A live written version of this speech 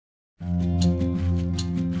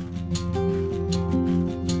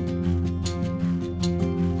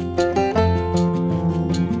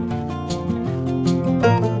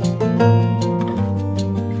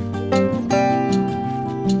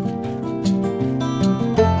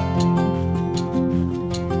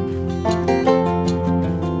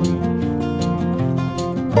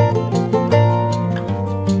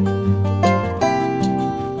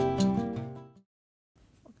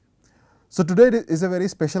So, today is a very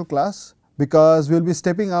special class because we will be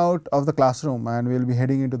stepping out of the classroom and we will be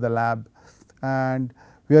heading into the lab, and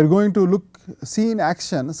we are going to see in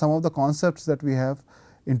action some of the concepts that we have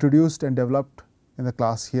introduced and developed in the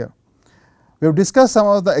class here. We have discussed some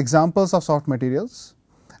of the examples of soft materials,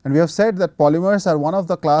 and we have said that polymers are one of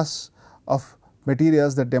the class of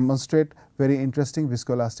materials that demonstrate very interesting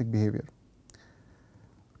viscoelastic behavior.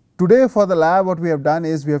 Today for the lab, what we have done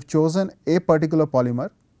is we have chosen a particular polymer,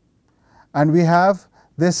 and we have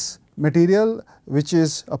this material which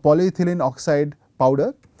is a polyethylene oxide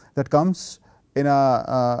powder that comes in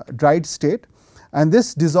a dried state, and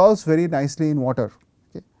this dissolves very nicely in water.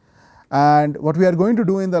 Okay. And what we are going to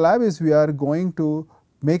do in the lab is we are going to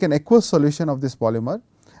make an aqueous solution of this polymer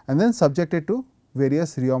and then subject it to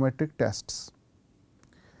various rheometric tests.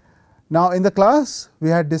 Now, in the class we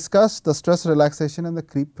had discussed the stress relaxation and the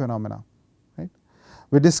creep phenomena, right.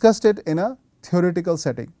 We discussed it in a theoretical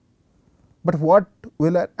setting, but what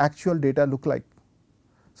will our actual data look like?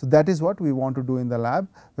 So, that is what we want to do in the lab,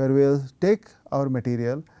 where we will take our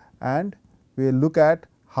material and we will look at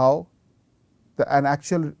how an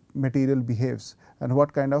actual material behaves and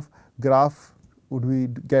what kind of graph would we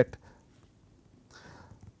get.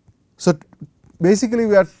 So, basically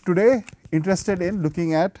we are today interested in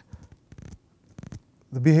looking at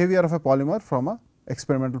the behavior of a polymer from a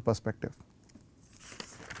experimental perspective.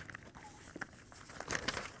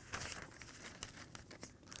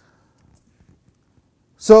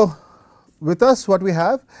 So, with us what we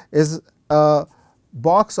have is a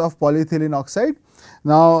box of polyethylene oxide.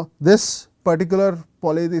 Now, this particular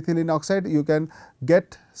polyethylene oxide, you can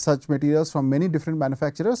get such materials from many different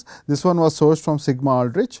manufacturers. This one was sourced from Sigma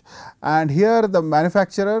Aldrich, and here the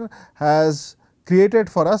manufacturer has created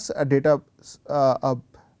for us a data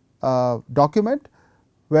document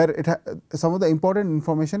where some of the important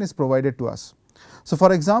information is provided to us. So,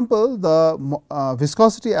 for example, the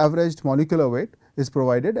viscosity averaged molecular weight is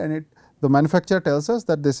provided, and the manufacturer tells us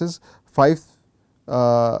that this is 5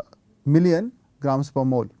 million grams per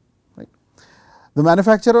mole. Right. The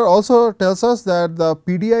manufacturer also tells us that the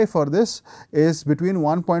PDI for this is between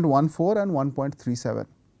 1.14 and 1.37.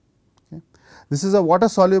 Okay. This is a water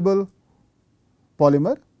soluble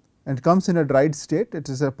polymer and comes in a dried state. It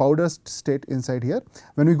is a powder state inside here.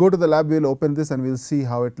 When we go to the lab, we will open this and we will see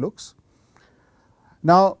how it looks.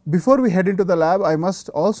 Now, before we head into the lab, I must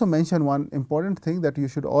also mention one important thing that you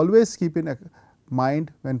should always keep in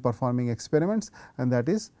mind when performing experiments, and that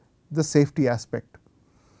is the safety aspect.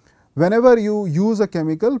 Whenever you use a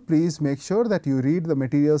chemical, please make sure that you read the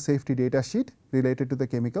material safety data sheet related to the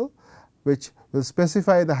chemical, which will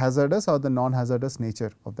specify the hazardous or the non-hazardous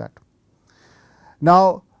nature of that.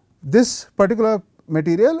 Now, this particular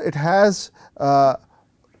material, it has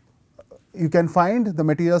you can find the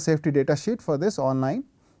material safety data sheet for this online,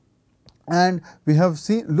 and we have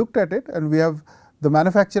looked at it, and we have the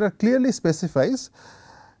manufacturer clearly specifies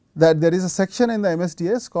that there is a section in the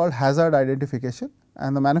MSDS called hazard identification,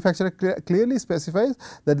 and the manufacturer clearly specifies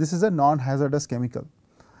that this is a non-hazardous chemical.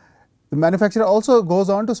 The manufacturer also goes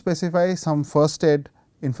on to specify some first aid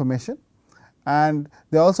information, and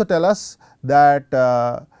they also tell us that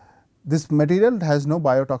this material has no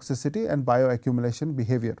biotoxicity and bioaccumulation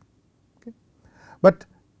behavior. But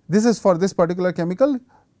this is for this particular chemical.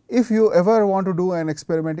 If you ever want to do an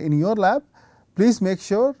experiment in your lab, please make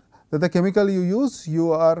sure that the chemical you use,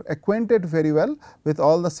 you are acquainted very well with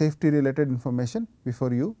all the safety related information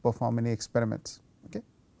before you perform any experiments. Okay.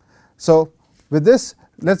 So, with this,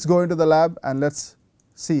 let us go into the lab and let us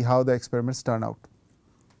see how the experiments turn out.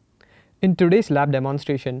 In today's lab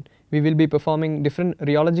demonstration, we will be performing different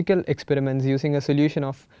rheological experiments using a solution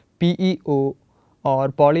of PEO or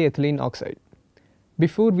polyethylene oxide.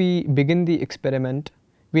 Before we begin the experiment,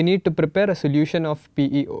 we need to prepare a solution of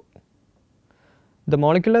PEO. The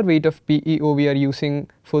molecular weight of PEO we are using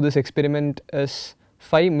for this experiment is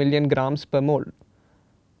 5 million grams per mole.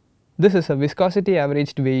 This is a viscosity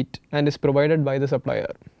averaged weight and is provided by the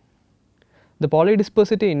supplier. The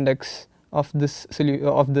polydispersity index of this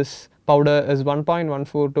powder is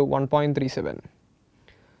 1.14 to 1.37.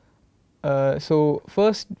 So,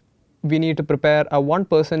 first we need to prepare a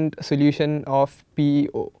 1% solution of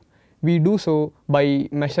PEO. We do so by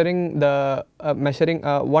measuring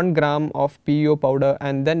 1 gram of PEO powder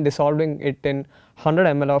and then dissolving it in 100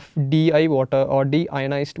 ml of DI water or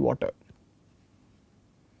deionized water.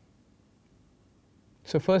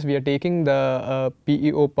 So, first we are taking the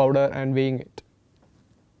PEO powder and weighing it.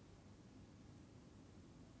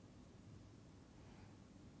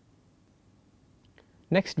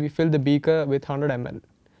 Next, we fill the beaker with 100 ml.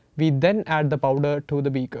 We then add the powder to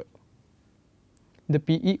the beaker. The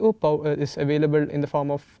PEO powder is available in the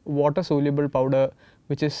form of water soluble powder,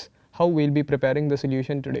 which is how we will be preparing the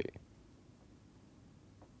solution today.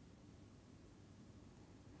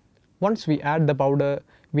 Once we add the powder,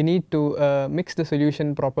 we need to mix the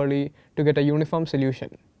solution properly to get a uniform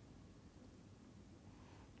solution.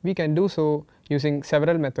 We can do so using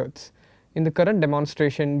several methods. In the current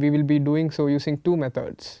demonstration, we will be doing so using two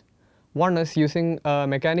methods. One is using a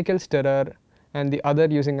mechanical stirrer and the other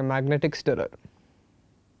using a magnetic stirrer.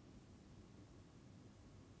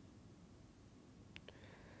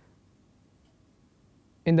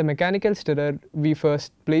 In the mechanical stirrer, we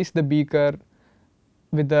first place the beaker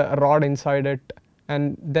with the rod inside it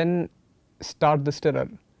and then start the stirrer.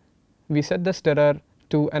 We set the stirrer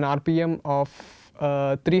to an RPM of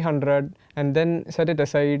 300 and then set it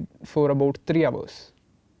aside for about 3 hours.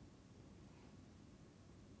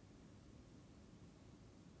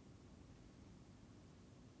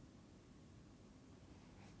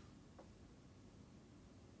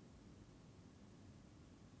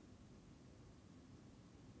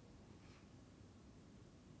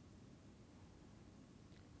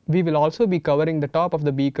 We will also be covering the top of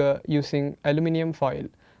the beaker using aluminum foil.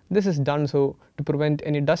 This is done so to prevent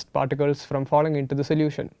any dust particles from falling into the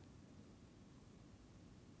solution.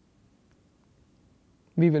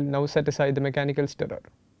 We will now set aside the mechanical stirrer.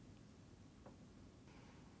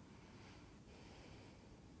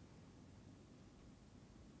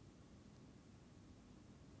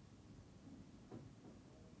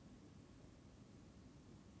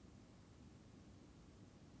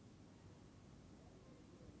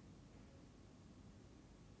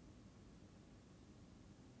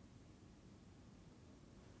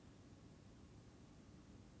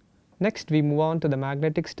 Next, we move on to the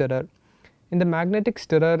magnetic stirrer. In the magnetic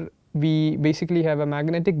stirrer, we basically have a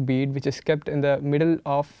magnetic bead which is kept in the middle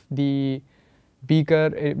of the beaker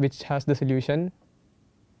which has the solution.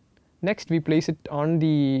 Next, we place it on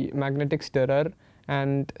the magnetic stirrer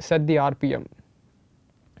and set the RPM.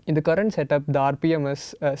 In the current setup, the RPM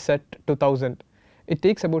is set to 1000. It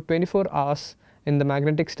takes about 24 hours in the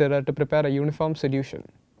magnetic stirrer to prepare a uniform solution.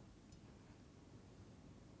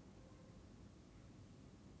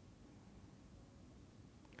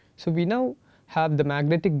 So we now have the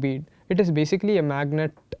magnetic bead. It is basically a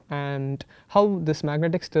magnet, and how this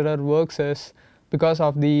magnetic stirrer works is because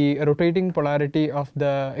of the rotating polarity of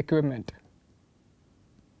the equipment.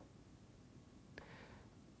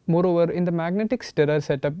 Moreover, in the magnetic stirrer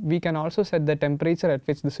setup, we can also set the temperature at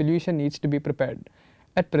which the solution needs to be prepared.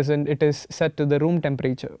 At present, it is set to the room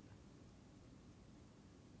temperature.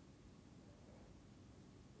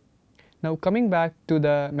 Now coming back to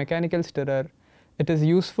the mechanical stirrer, it is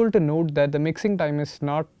useful to note that the mixing time is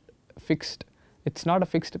not fixed. It's not a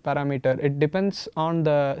fixed parameter. It depends on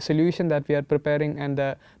the solution that we are preparing and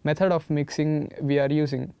the method of mixing we are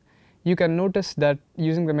using. You can notice that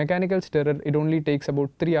using the mechanical stirrer, it only takes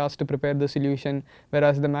about 3 hours to prepare the solution,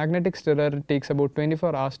 whereas the magnetic stirrer takes about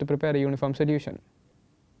 24 hours to prepare a uniform solution.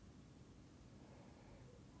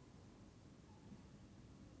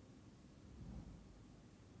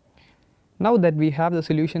 Now that we have the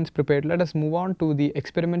solutions prepared, let us move on to the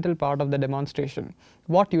experimental part of the demonstration.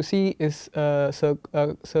 What you see is a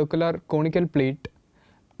circular conical plate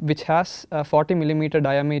which has a 40 mm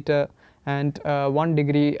diameter and 1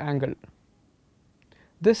 degree angle.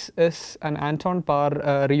 This is an Anton Par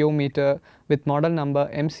rheometer with model number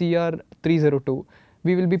MCR302.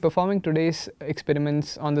 We will be performing today's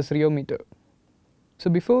experiments on this rheometer. So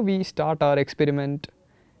before we start our experiment,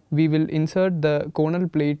 we will insert the conal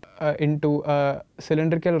plate into a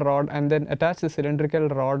cylindrical rod and then attach the cylindrical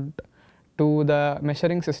rod to the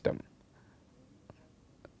measuring system.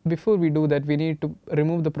 Before we do that, we need to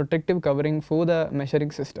remove the protective covering for the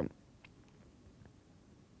measuring system.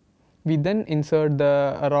 We then insert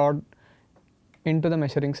the rod into the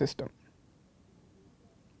measuring system.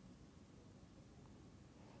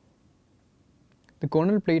 The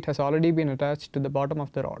conal plate has already been attached to the bottom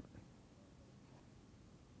of the rod.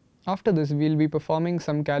 After this, we will be performing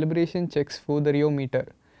some calibration checks for the rheometer.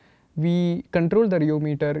 We control the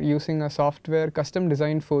rheometer using a software custom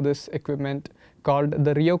designed for this equipment called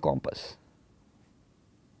the Rheo Compass.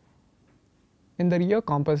 In the Rheo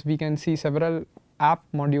Compass, we can see several app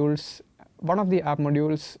modules. One of the app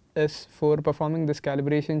modules is for performing this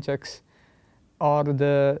calibration checks or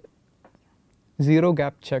the zero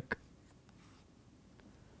gap check.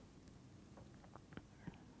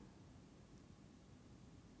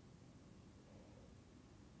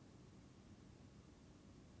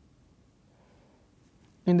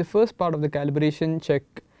 In the first part of the calibration check,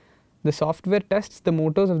 the software tests the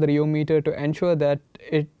motors of the rheometer to ensure that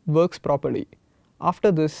it works properly.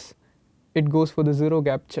 After this, it goes for the zero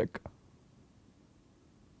gap check.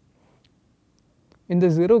 In the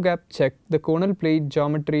zero gap check, the conal plate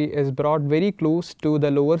geometry is brought very close to the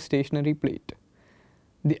lower stationary plate.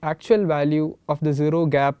 The actual value of the zero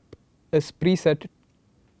gap is preset.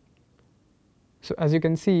 So as you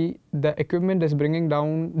can see, the equipment is bringing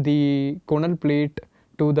down the conal plate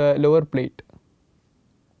to the lower plate.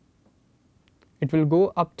 It will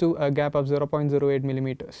go up to a gap of 0.08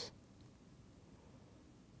 millimeters.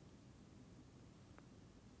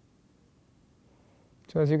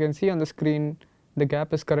 So as you can see on the screen, the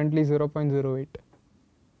gap is currently 0.08.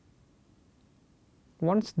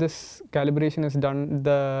 Once this calibration is done,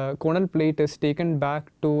 the conal plate is taken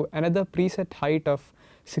back to another preset height of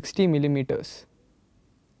 60 millimeters.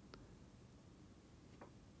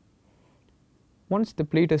 Once the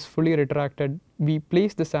plate is fully retracted, we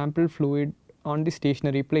place the sample fluid on the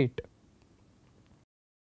stationary plate.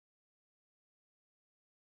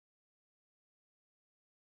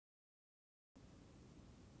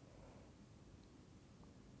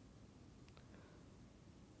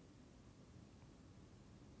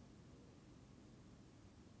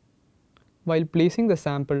 While placing the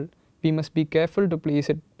sample, we must be careful to place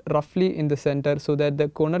it roughly in the center so that the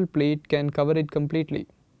conal plate can cover it completely.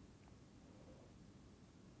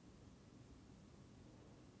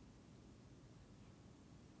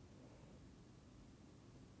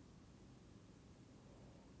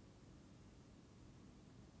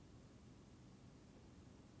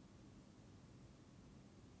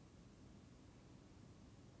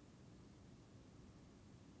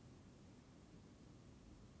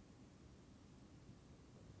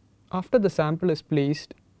 After the sample is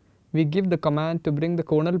placed, we give the command to bring the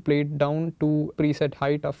conal plate down to preset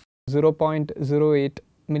height of 0.08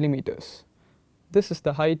 millimeters. This is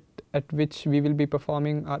the height at which we will be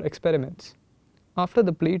performing our experiments. After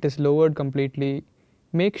the plate is lowered completely,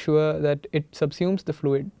 make sure that it subsumes the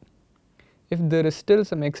fluid. If there is still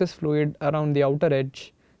some excess fluid around the outer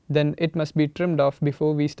edge, then it must be trimmed off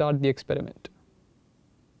before we start the experiment.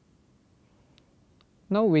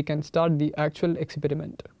 Now we can start the actual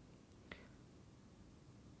experiment.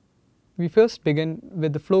 We first begin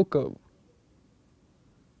with the flow curve.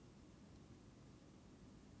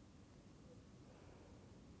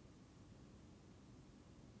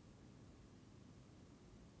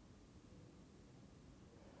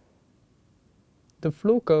 The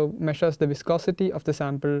flow curve measures the viscosity of the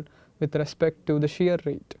sample with respect to the shear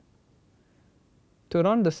rate. To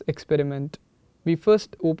run this experiment, we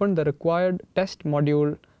first open the required test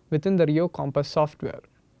module within the Rio Compass software.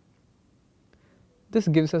 This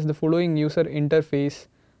gives us the following user interface.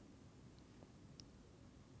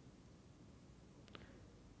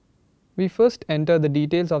 We first enter the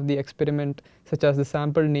details of the experiment, such as the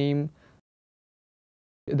sample name,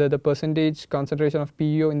 the percentage concentration of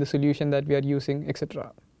PEO in the solution that we are using,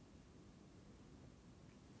 etc.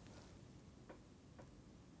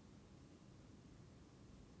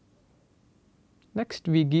 Next,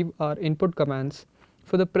 we give our input commands.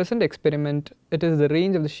 For the present experiment, it is the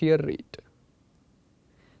range of the shear rate.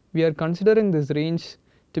 We are considering this range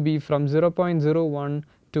to be from 0.01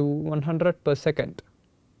 to 100 per second.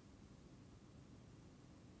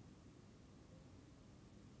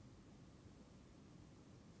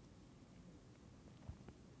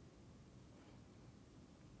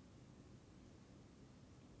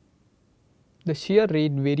 The shear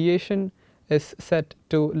rate variation is set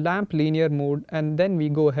to lamp linear mode, and then we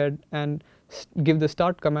go ahead and give the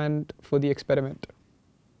start command for the experiment.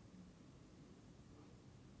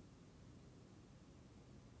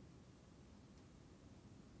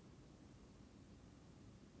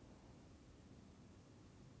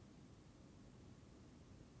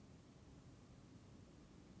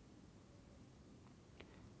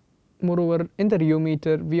 Moreover, in the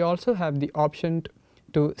rheometer, we also have the option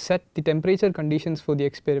to set the temperature conditions for the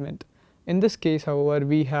experiment. In this case, however,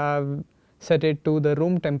 we have set it to the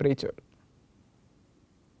room temperature.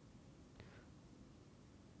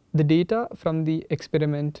 The data from the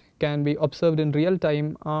experiment can be observed in real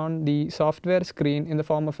time on the software screen in the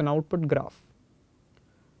form of an output graph.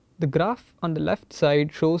 The graph on the left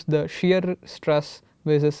side shows the shear stress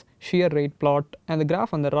versus shear rate plot, and the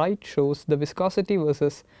graph on the right shows the viscosity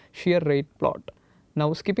versus shear rate plot.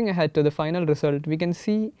 Now, skipping ahead to the final result, we can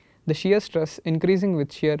see the shear stress increasing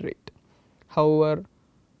with shear rate. However,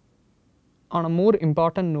 on a more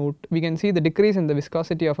important note, we can see the decrease in the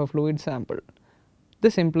viscosity of a fluid sample.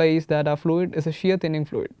 This implies that our fluid is a shear thinning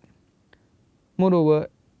fluid. Moreover,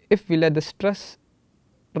 if we let the stress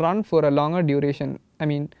run for a longer duration,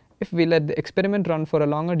 if we let the experiment run for a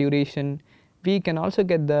longer duration, we can also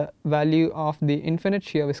get the value of the infinite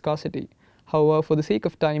shear viscosity. However, for the sake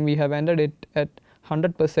of time, we have entered it at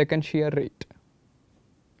 100 per second shear rate.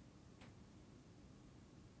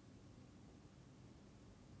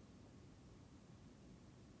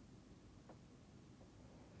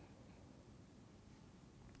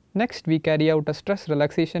 Next, we carry out a stress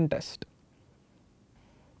relaxation test.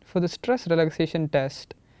 For the stress relaxation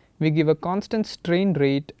test, we give a constant strain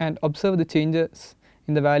rate and observe the changes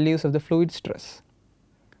in the values of the fluid stress.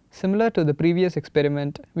 Similar to the previous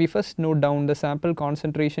experiment, we first note down the sample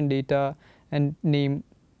concentration data and name.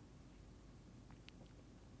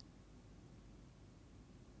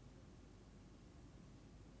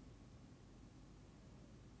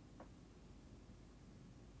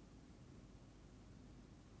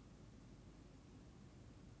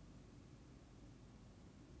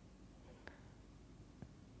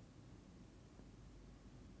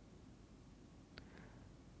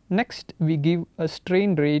 Next, we give a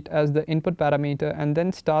strain rate as the input parameter and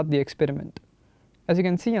then start the experiment. As you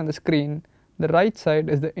can see on the screen, the right side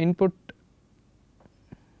is the input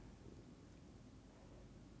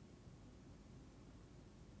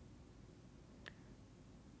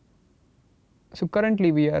So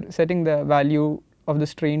currently we are setting the value of the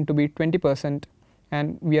strain to be 20%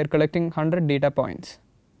 and we are collecting 100 data points.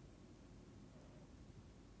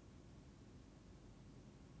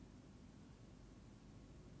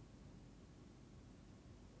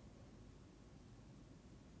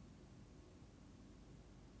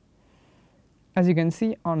 As you can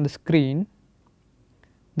see on the screen,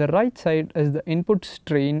 the right side is the input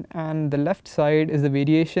strain and the left side is the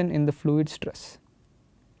variation in the fluid stress.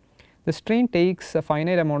 The strain takes a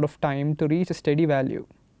finite amount of time to reach a steady value.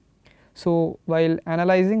 So while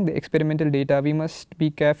analyzing the experimental data, we must be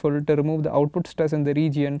careful to remove the output stress in the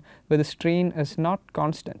region where the strain is not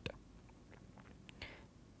constant.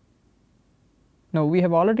 Now we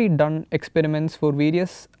have already done experiments for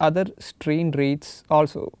various other strain rates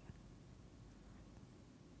also.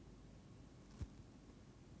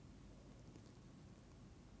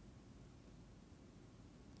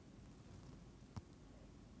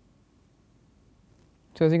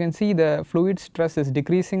 So as you can see, the fluid stress is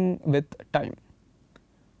decreasing with time.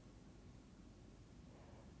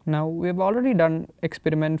 Now we have already done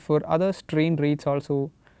experiment for other strain rates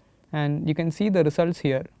also, and you can see the results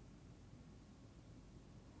here.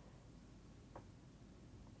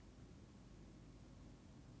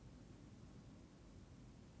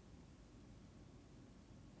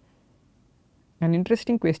 An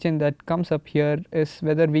interesting question that comes up here is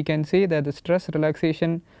whether we can say that the stress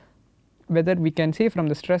relaxation whether we can say from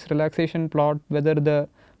the stress relaxation plot whether the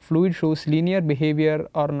fluid shows linear behavior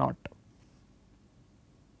or not.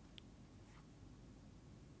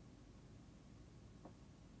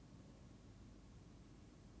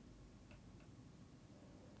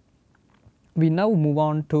 We now move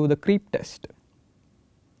on to the creep test.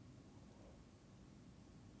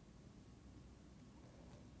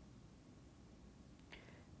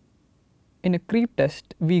 In a creep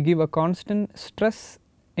test, we give a constant stress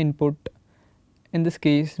input. In this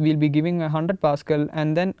case, we will be giving 100 Pascal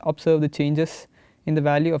and then observe the changes in the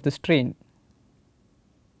value of the strain.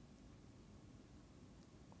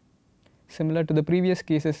 Similar to the previous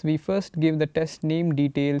cases, we first give the test name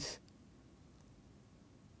details.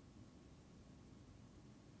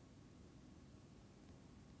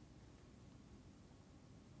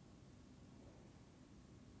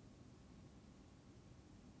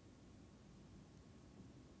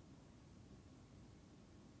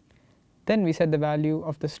 Then we set the value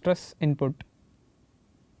of the stress input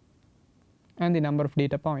and the number of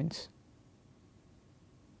data points.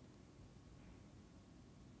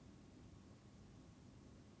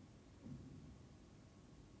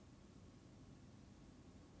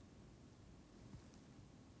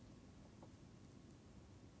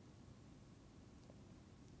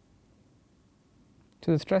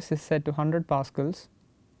 So the stress is set to 100 pascals.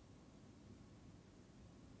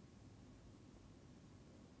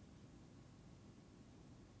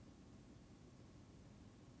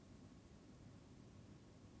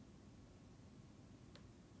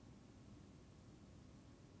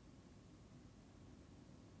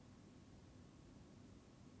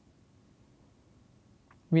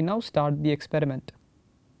 We now start the experiment.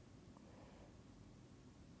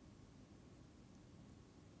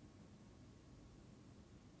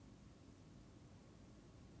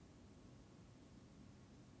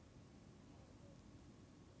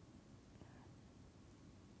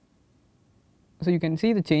 So you can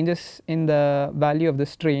see the changes in the value of the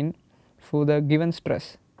strain for the given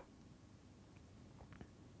stress.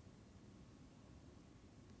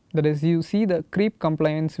 That is, you see the creep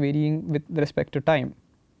compliance varying with respect to time.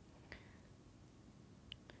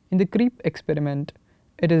 In the creep experiment,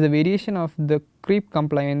 it is the variation of the creep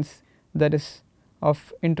compliance that is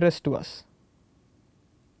of interest to us.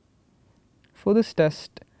 For this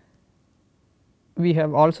test, we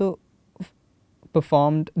have also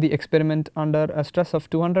performed the experiment under a stress of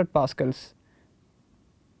 200 pascals.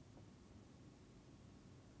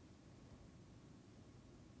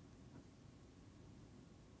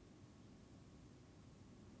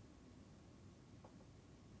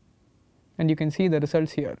 And you can see the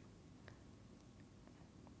results here.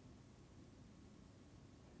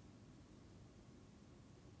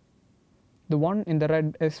 The one in the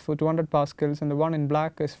red is for 200 pascals and the one in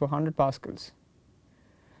black is for 100 pascals.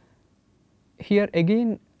 Here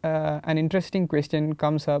again an interesting question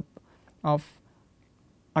comes up of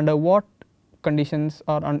under what conditions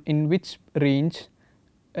or in which range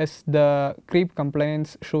is the creep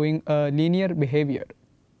compliance showing a linear behavior.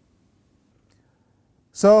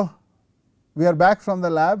 So, we are back from the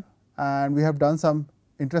lab and we have done some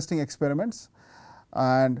interesting experiments,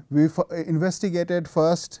 and we investigated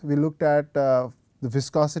first. We looked at the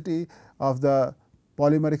viscosity of the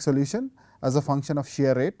polymeric solution as a function of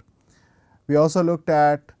shear rate. We also looked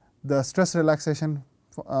at the stress relaxation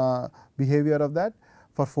behavior of that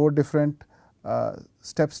for 4 different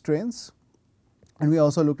step strains, and we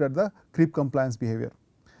also looked at the creep compliance behavior.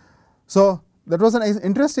 So, that was an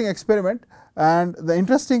interesting experiment, and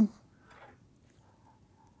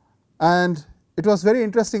it was very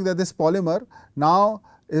interesting that this polymer now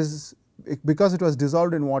is, because it was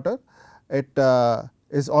dissolved in water, it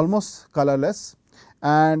is almost colorless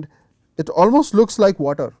and it almost looks like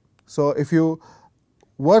water. So, if you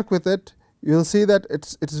work with it, you will see that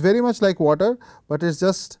it is very much like water, but it is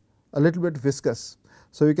just a little bit viscous.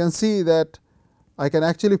 So, you can see that I can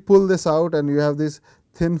actually pull this out and you have these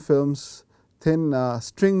thin films, thin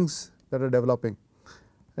strings that are developing,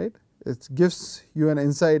 right. It gives you an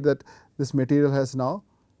insight that this material has now,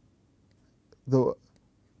 the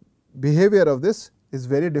behavior of this is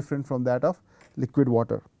very different from that of liquid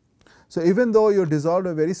water. So, even though you dissolved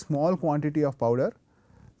a very small quantity of powder,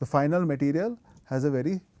 the final material has a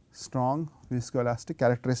very strong viscoelastic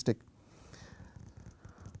characteristic.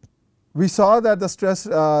 We saw that the stress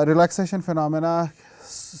relaxation phenomena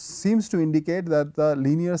seems to indicate that the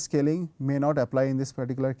linear scaling may not apply in this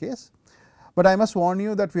particular case. But I must warn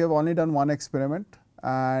you that we have only done one experiment,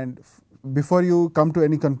 and before you come to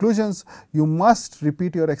any conclusions, you must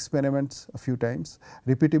repeat your experiments a few times.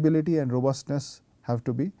 Repeatability and robustness have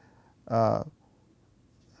to be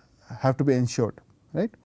ensured,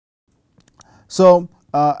 right. So,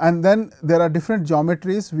 and then there are different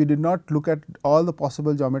geometries. We did not look at all the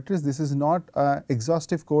possible geometries. This is not an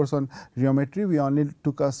exhaustive course on geometry. We only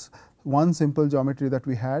took us one simple geometry that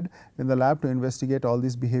we had in the lab to investigate all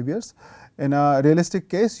these behaviors. In a realistic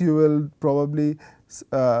case, you will probably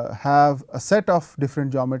have a set of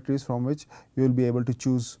different geometries from which you will be able to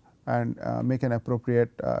choose and make an appropriate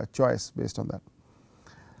choice based on that.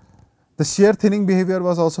 The shear thinning behavior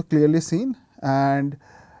was also clearly seen, and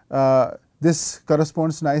this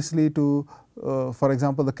corresponds nicely to for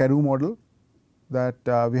example, the Carew model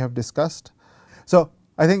that we have discussed. So,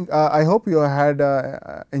 I think I hope you had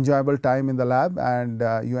enjoyable time in the lab and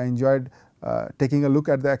you enjoyed taking a look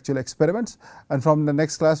at the actual experiments, and from the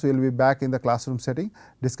next class we will be back in the classroom setting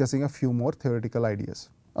discussing a few more theoretical ideas.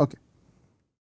 Okay.